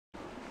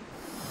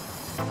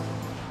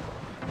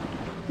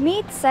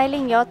Meet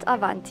Sailing Yacht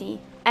Avanti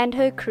and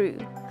her crew,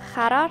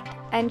 Gerard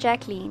and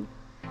Jacqueline.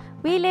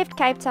 We left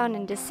Cape Town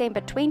in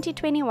December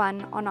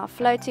 2021 on our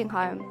floating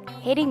home,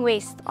 heading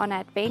west on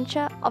an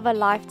adventure of a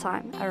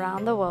lifetime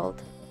around the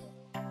world.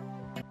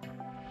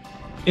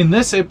 In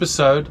this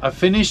episode, I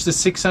finished the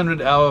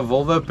 600-hour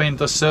Volvo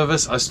Penta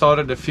service I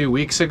started a few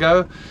weeks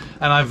ago,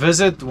 and I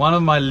visit one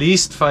of my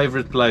least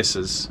favorite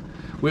places.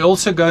 We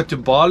also go to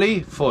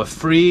Bali for a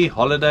free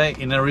holiday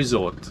in a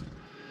resort.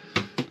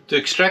 To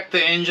extract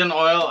the engine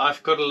oil,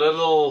 I've got a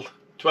little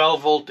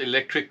 12-volt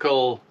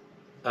electrical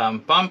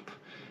pump,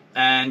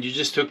 and you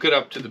just hook it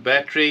up to the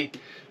battery,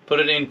 put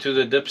it into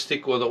the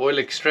dipstick or the oil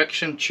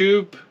extraction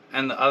tube,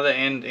 and the other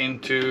end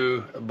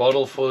into a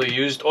bottle for the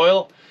used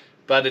oil,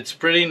 but it's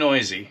pretty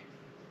noisy.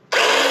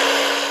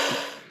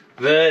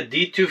 The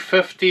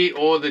D250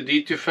 or the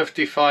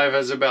D255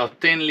 has about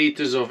 10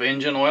 liters of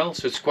engine oil,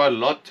 so it's quite a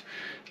lot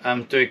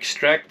to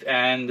extract,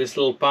 and this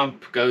little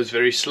pump goes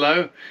very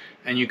slow.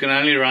 And you can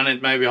only run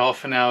it maybe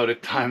half an hour at a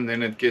time,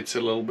 then it gets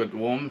a little bit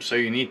warm, so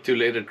you need to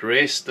let it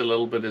rest a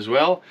little bit as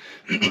well.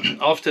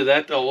 After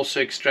that, I'll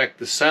also extract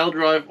the sail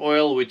drive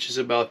oil, which is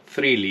about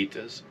 3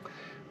 liters.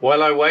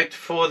 While I wait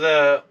for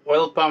the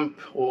oil pump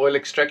or oil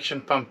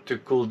extraction pump to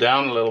cool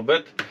down a little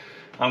bit,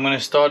 I'm going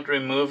to start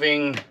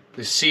removing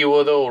the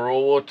seawater or raw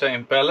water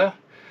impeller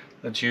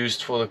that's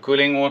used for the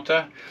cooling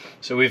water.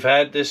 So we've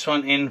had this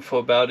one in for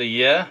about a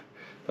year,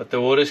 but the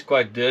water is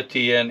quite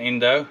dirty here in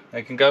Indo.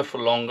 They can go for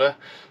longer.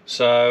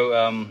 So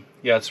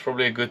yeah, it's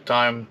probably a good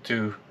time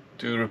to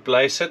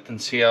replace it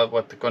and see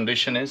what the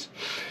condition is.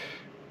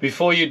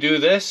 Before you do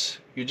this,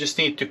 you just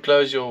need to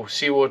close your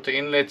seawater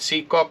inlet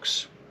sea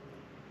cocks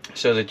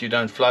so that you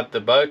don't flood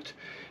the boat,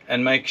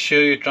 and make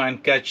sure you try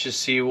and catch the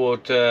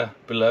seawater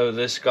below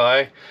this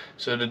guy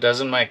so that it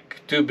doesn't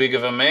make too big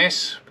of a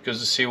mess, because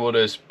the seawater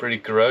is pretty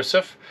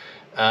corrosive.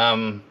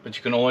 But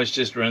you can always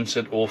just rinse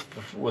it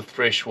off with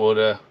fresh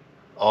water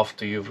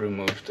after you've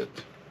removed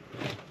it.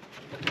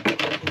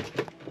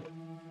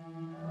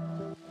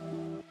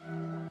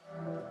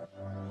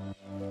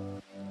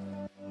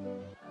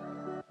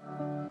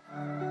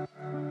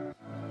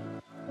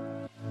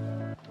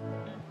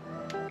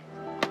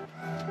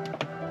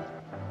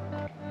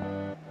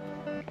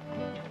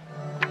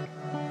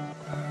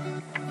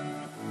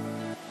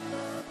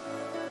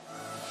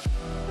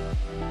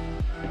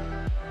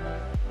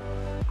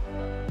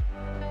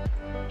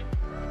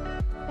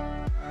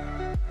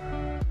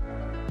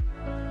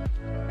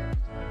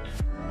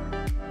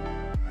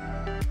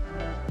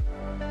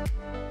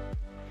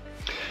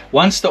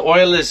 Once the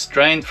oil is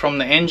drained from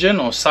the engine,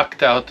 or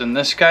sucked out in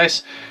this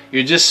case,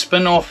 you just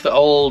spin off the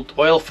old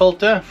oil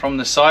filter from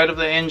the side of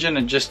the engine.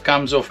 It just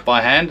comes off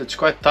by hand. It's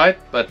quite tight,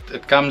 but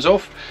it comes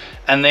off.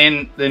 And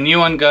then the new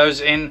one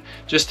goes in.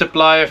 Just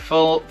apply a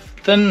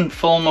thin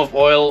film of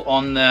oil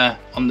on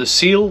the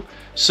seal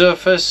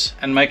surface,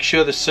 and make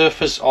sure the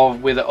surface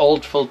of where the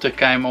old filter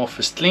came off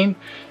is clean,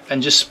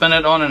 and just spin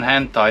it on and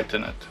hand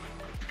tighten it.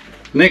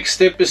 Next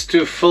step is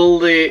to fill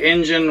the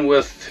engine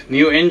with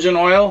new engine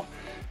oil.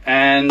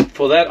 And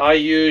for that I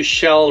use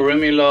Shell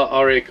Remula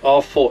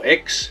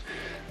R4X.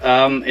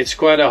 It's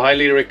quite a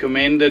highly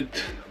recommended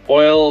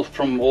oil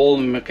from all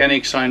the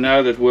mechanics I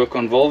know that work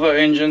on Volvo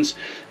engines.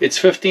 It's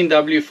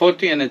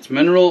 15W40 and it's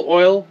mineral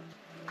oil,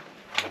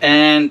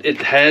 and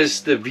it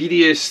has the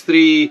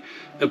VDS3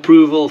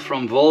 approval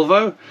from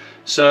Volvo,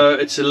 so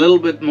it's a little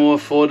bit more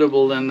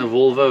affordable than the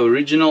Volvo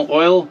original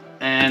oil,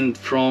 and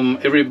from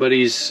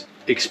everybody's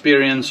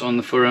experience on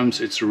the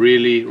forums, it's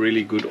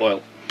really good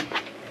oil.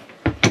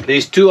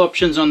 There's two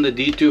options on the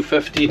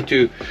D250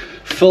 to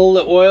fill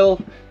the oil.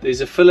 There's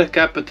a filler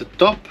cap at the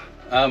top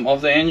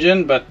of the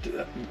engine, but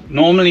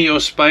normally your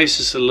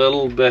space is a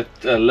little bit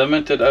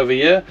limited over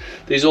here.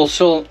 There's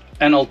also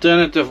an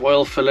alternative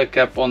oil filler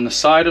cap on the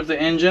side of the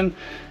engine,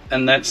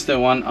 and that's the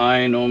one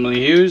I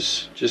normally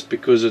use, just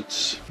because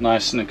it's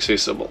nice and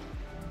accessible.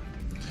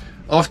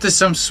 After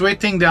some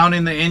sweating down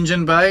in the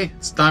engine bay,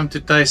 it's time to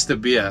taste the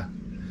beer.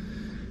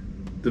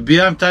 The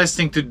beer I'm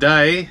tasting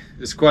today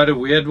is quite a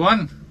weird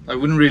one. I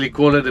wouldn't really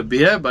call it a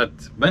beer, but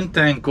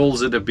Bintang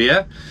calls it a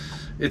beer.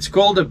 It's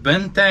called a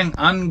Bintang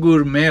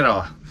Anggur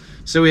Merah.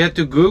 So we had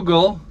to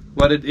Google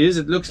what it is.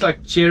 It looks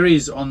like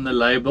cherries on the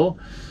label.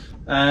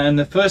 And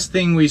the first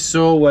thing we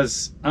saw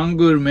was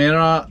Anggur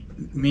Merah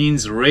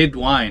means red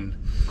wine.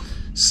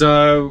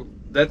 So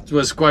that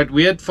was quite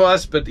weird for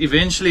us, but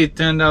eventually it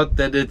turned out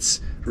that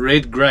it's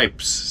red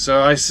grapes.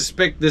 So I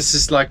suspect this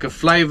is like a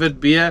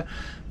flavored beer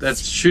that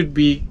should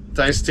be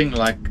tasting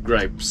like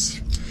grapes.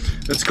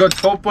 It's got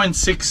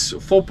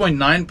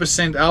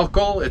 4.9%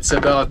 alcohol. It's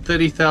about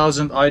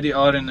 30,000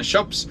 IDR in the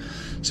shops.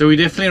 So we're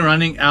definitely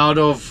running out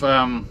of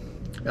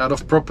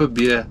proper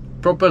beer,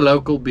 proper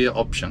local beer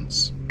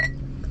options.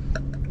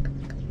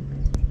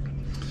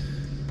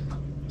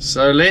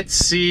 So let's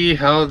see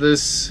how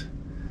this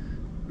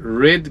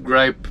red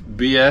grape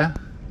beer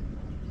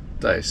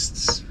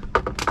tastes.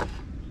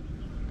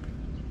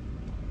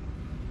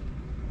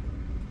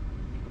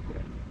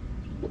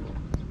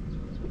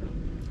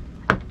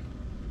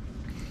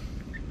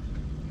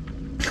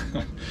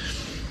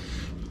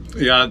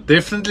 Yeah,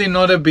 definitely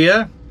not a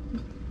beer.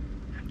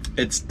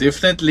 It's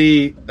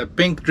definitely a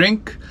pink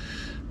drink.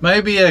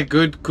 Maybe a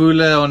good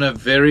cooler on a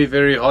very,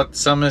 very hot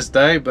summer's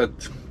day,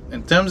 but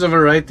in terms of a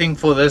rating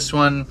for this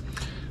one,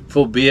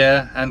 for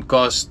beer and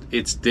cost,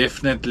 it's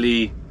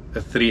definitely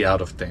a 3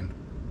 out of 10.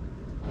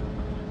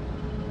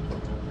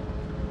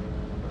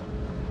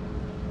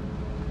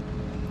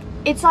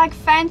 It's like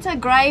Fanta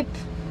grape,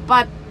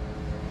 but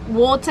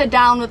watered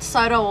down with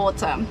soda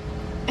water.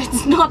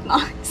 It's not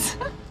nice.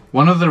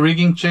 One of the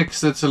rigging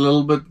checks that's a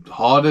little bit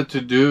harder to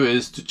do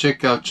is to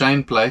check our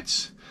chain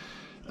plates.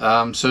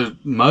 So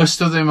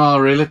most of them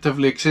are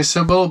relatively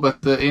accessible,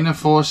 but the inner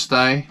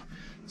forestay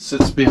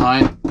sits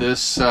behind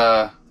this,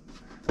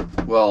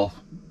 well,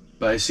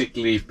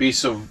 basically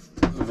piece of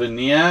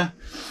veneer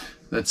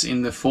that's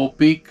in the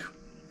forepeak,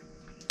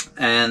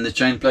 and the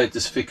chain plate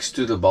is fixed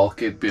to the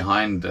bulkhead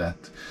behind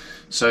that.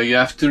 So you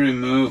have to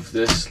remove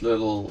this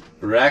little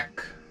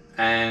rack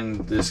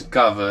and this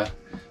cover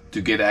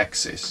to get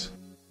access.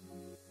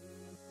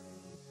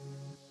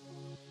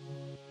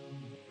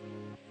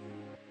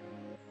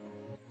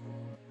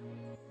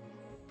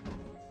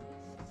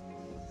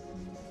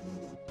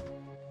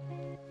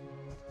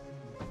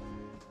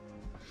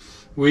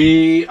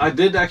 I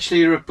did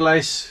actually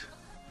replace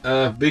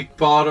a big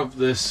part of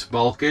this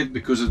bulkhead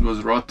because it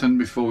was rotten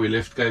before we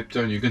left Cape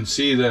Town. You can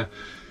see the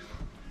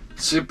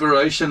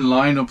separation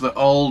line of the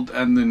old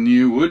and the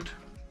new wood,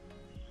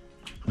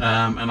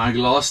 and I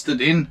glassed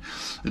it in.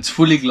 It's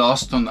fully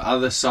glassed on the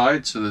other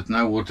side so that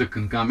no water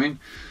can come in,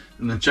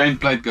 and the chain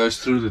plate goes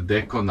through the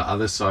deck on the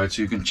other side,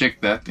 so you can check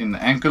that in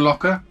the anchor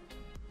locker.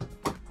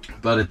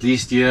 But at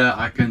least here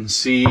I can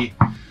see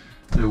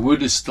the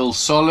wood is still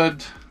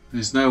solid.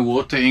 There's no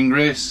water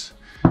ingress,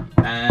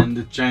 and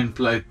the chain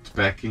plate,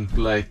 backing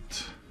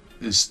plate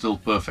is still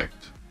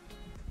perfect.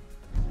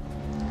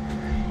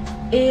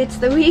 It's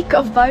the week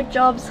of boat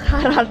jobs,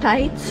 Gerard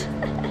nights.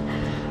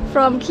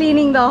 From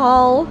cleaning the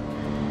hull,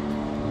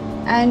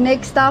 and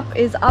next up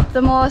is up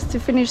the mast to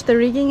finish the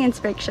rigging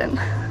inspection.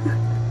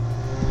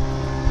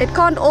 It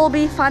can't all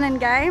be fun and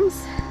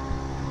games.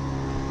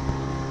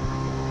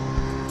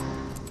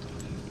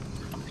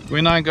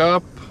 When I go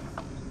up,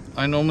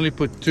 I normally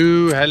put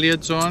 2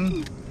 halyards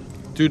on,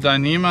 2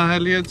 Dyneema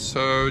halyards,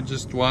 so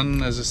just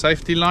one as a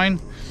safety line,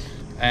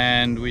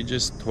 and we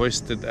just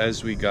hoist it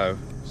as we go.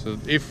 So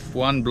if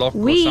one block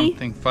or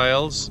something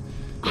fails,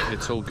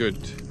 it's all good.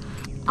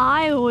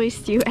 I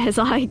hoist you as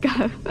I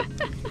go.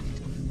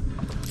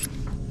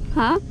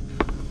 Huh?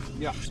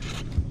 Yeah.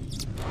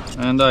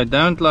 And I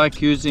don't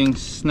like using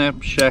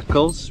snap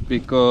shackles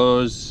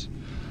because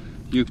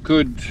you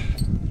could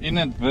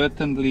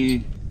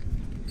inadvertently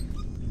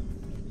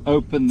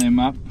open them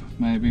up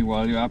maybe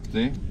while you're up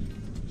there.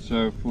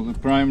 So for the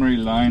primary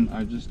line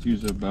I just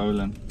use a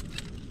bowline.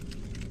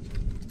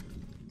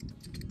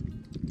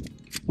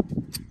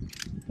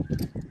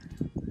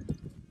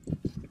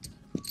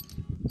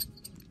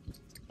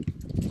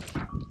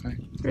 Okay.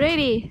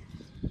 Ready?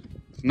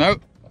 No.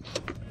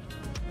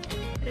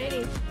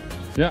 Ready.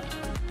 Yeah.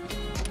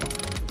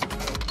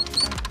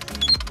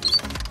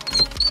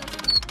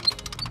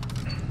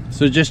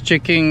 So just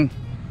checking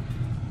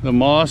the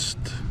mast,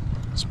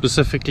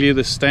 specifically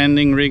the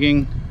standing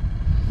rigging.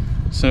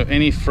 So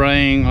any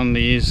fraying on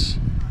these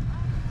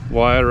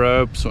wire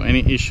ropes or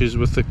any issues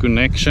with the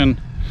connection.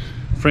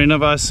 A friend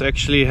of us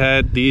actually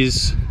had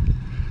these,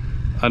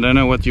 I don't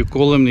know what you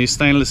call them, these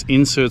stainless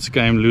inserts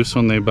came loose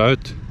on their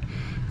boat.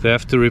 They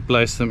have to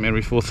replace them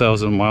every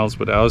 4,000 miles,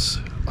 but ours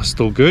are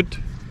still good.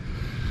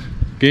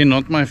 Again,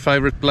 not my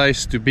favorite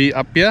place to be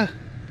up here,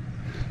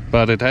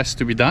 but it has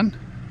to be done.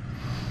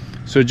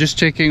 So just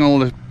checking all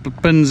the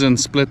pins and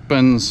split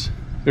pins,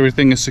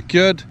 everything is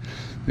secured.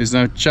 There's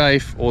no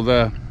chafe, or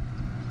the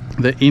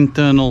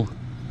internal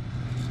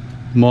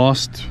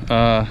mast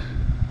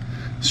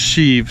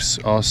sheaves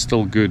are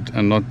still good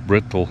and not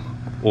brittle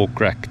or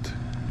cracked.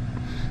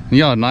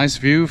 Yeah, nice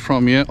view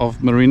from here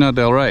of Marina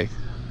del Rey.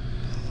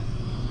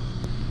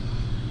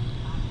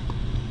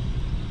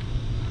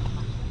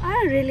 I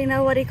don't really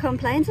know what he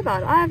complains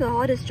about. I have the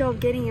hardest job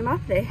getting him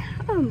up there.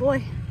 Oh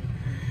boy.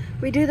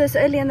 We do this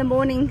early in the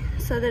morning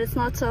so that it's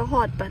not so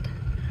hot, but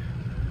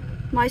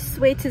my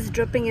sweat is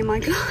dripping in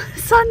my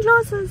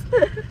sunglasses.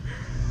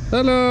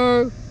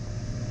 Hello.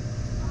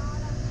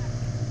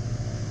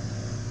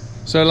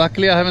 So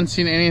luckily I haven't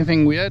seen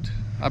anything weird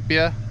up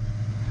here,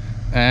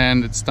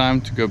 and it's time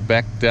to go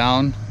back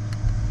down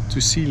to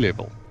sea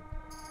level.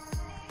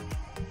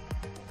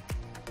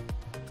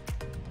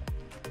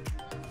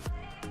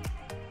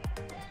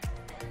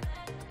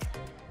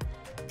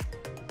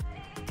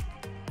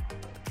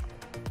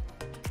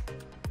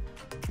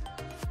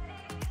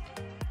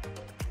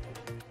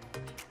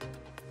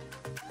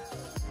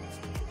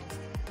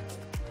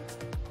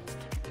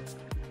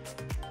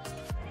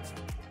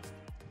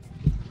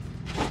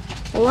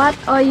 What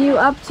are you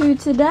up to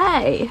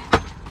today?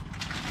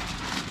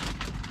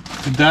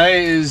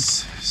 Today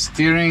is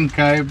steering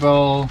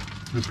cable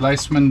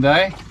replacement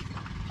day.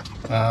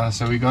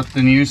 So we got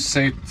the new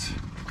set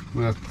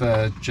with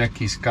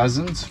Jackie's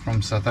cousins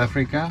from South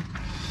Africa,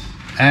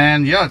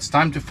 And yeah, it's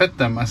time to fit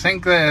them. I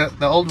think the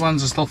old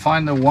ones are still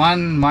fine. The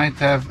one might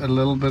have a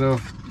little bit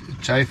of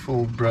chafe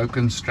or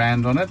broken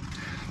strand on it,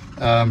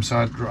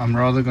 so I'm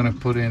rather going to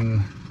put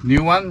in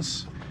new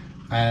ones,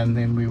 and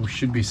then we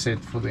should be set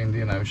for the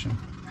Indian Ocean.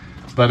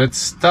 But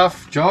it's a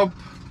tough job.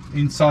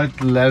 Inside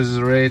the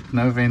lazarette,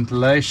 no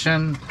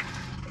ventilation,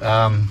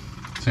 so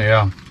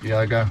yeah, here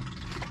I go.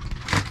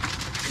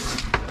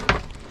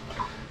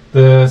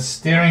 The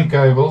steering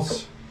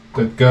cables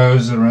that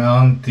goes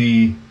around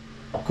the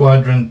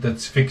quadrant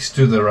that's fixed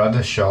to the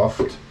rudder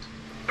shaft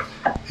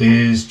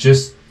is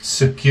just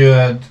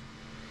secured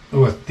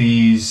with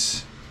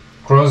these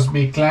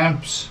Crosby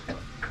clamps.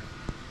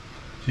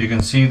 So you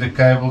can see the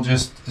cable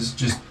is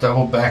just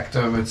double backed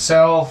over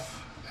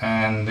itself,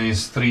 and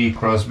there's 3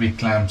 Crosby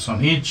clamps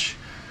on each,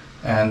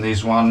 and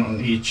there's one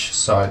on each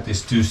side.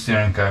 There's 2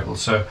 steering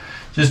cables. So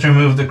just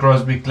remove the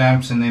Crosby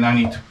clamps, and then I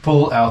need to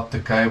pull out the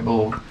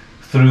cable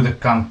through the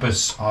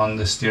compass on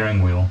the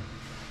steering wheel.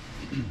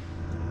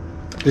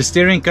 The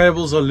steering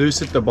cables are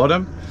loose at the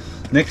bottom.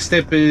 Next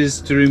step is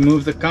to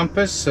remove the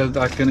compass so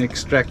that I can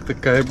extract the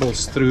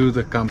cables through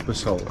the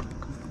compass hole.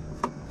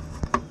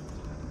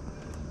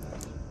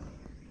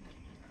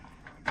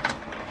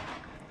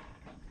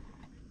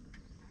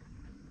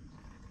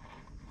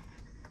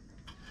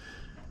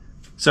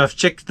 So I've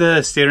checked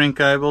the steering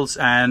cables,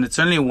 and it's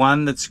only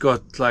one that's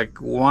got like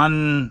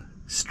one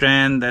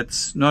strand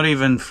that's not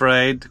even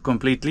frayed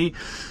completely,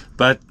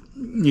 but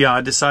yeah, I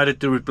decided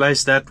to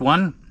replace that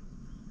one.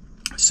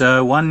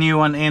 So one new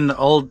one in,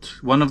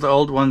 one of the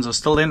old ones are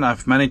still in.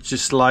 I've managed to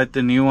slide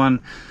the new one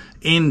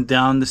in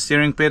down the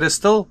steering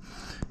pedestal,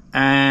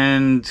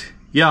 and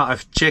yeah,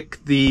 I've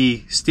checked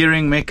the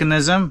steering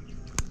mechanism.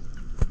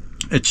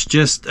 It's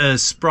just a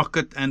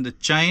sprocket and a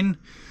chain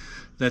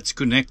that's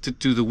connected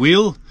to the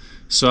wheel.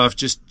 So I've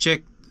just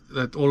checked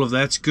that all of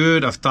that's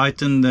good. I've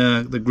tightened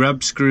the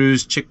grub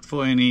screws, checked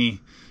for any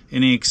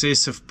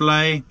excessive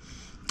play,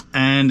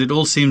 and it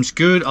all seems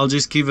good. I'll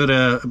just give it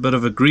a bit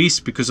of a grease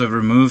because I've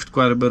removed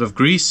quite a bit of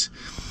grease.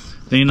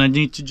 Then I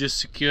need to just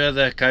secure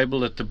the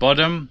cable at the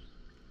bottom,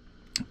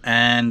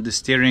 and the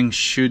steering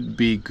should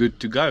be good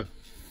to go.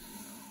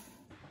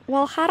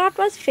 While Gerard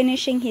was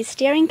finishing his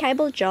steering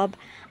cable job,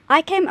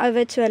 I came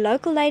over to a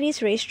local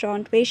lady's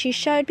restaurant where she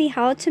showed me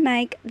how to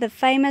make the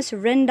famous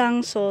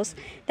rendang sauce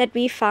that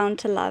we found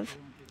to love.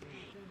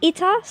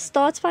 Ita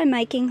starts by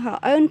making her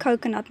own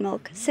coconut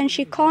milk since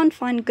she can't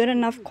find good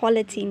enough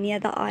quality near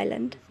the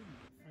island.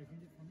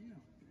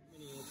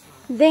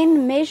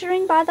 Then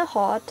measuring by the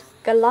heart,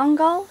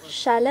 galangal,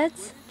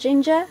 shallots,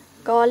 ginger,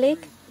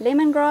 garlic,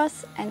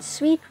 lemongrass and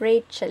sweet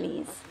red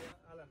chilies.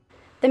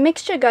 The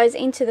mixture goes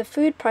into the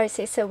food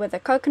processor with the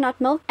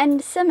coconut milk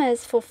and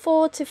simmers for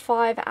 4 to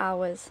 5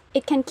 hours.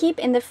 It can keep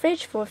in the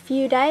fridge for a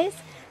few days,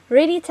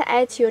 ready to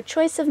add to your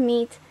choice of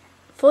meat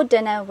for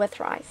dinner with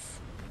rice.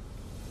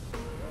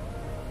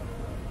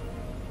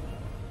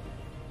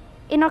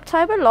 In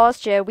October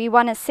last year, we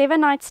won a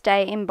 7-night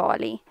stay in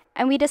Bali,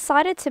 and we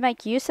decided to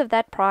make use of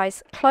that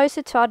price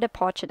closer to our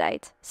departure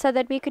date so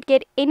that we could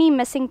get any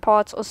missing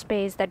parts or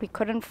spares that we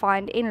couldn't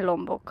find in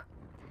Lombok.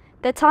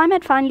 The time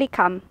had finally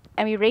come,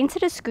 and we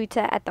rented a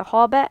scooter at the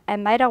harbour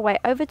and made our way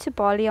over to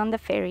Bali on the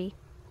ferry.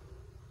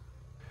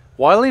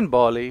 While in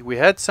Bali, we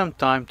had some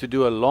time to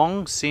do a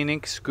long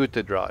scenic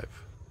scooter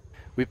drive.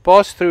 We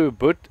passed through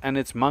Ubud and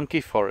its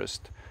monkey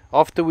forest,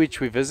 after which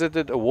we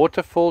visited a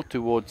waterfall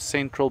towards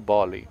central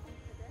Bali.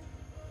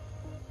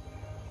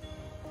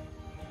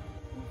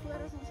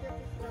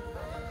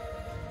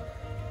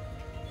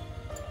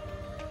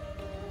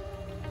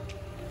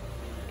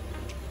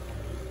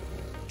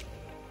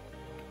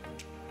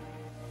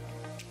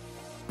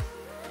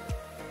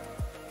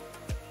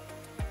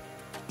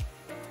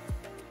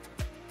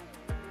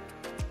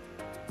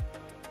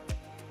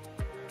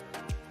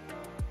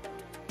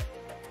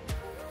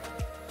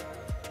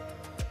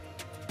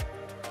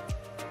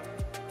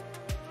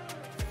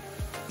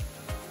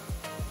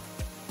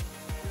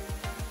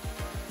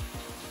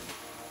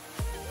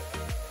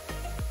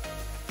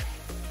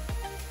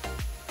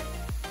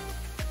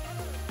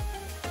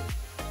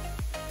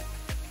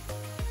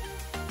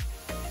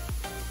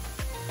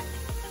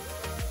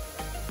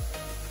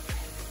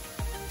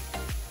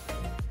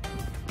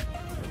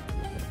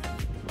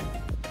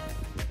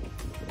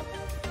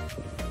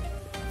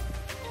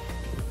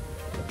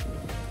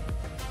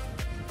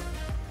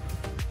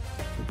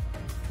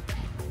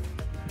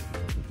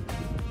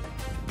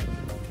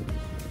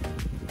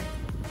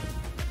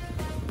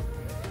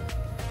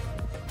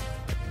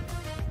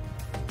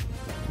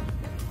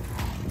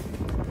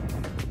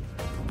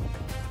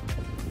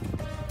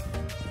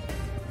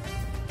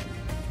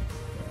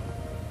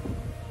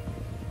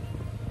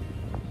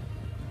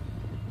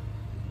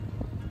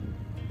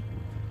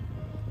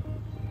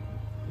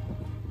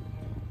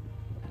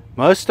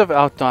 Most of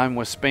our time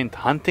was spent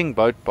hunting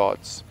boat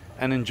parts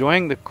and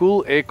enjoying the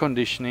cool air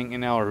conditioning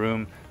in our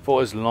room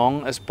for as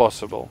long as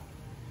possible.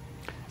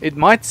 It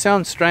might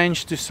sound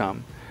strange to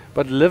some,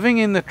 but living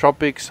in the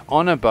tropics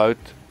on a boat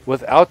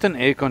without an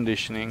air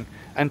conditioning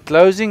and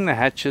closing the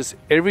hatches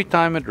every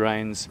time it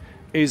rains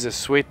is a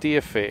sweaty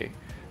affair,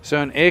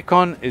 so an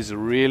aircon is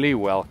really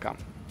welcome.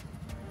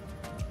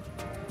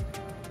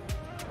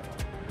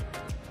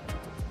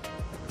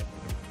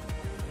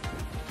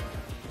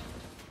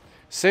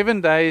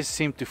 Seven days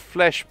seemed to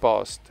flash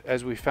past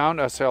as we found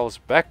ourselves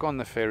back on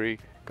the ferry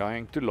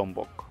going to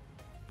Lombok.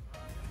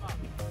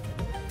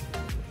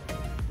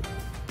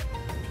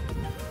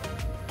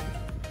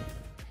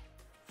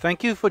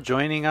 Thank you for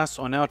joining us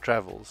on our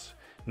travels.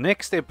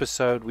 Next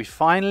episode we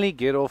finally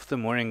get off the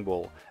mooring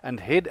ball and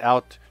head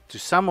out to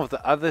some of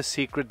the other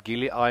secret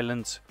Gili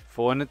Islands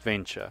for an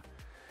adventure.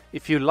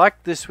 If you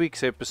liked this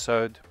week's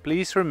episode,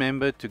 please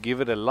remember to give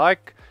it a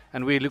like,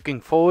 and we're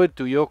looking forward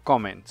to your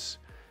comments.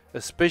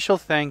 A special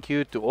thank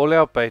you to all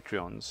our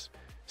Patreons.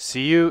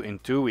 See you in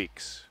 2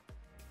 weeks.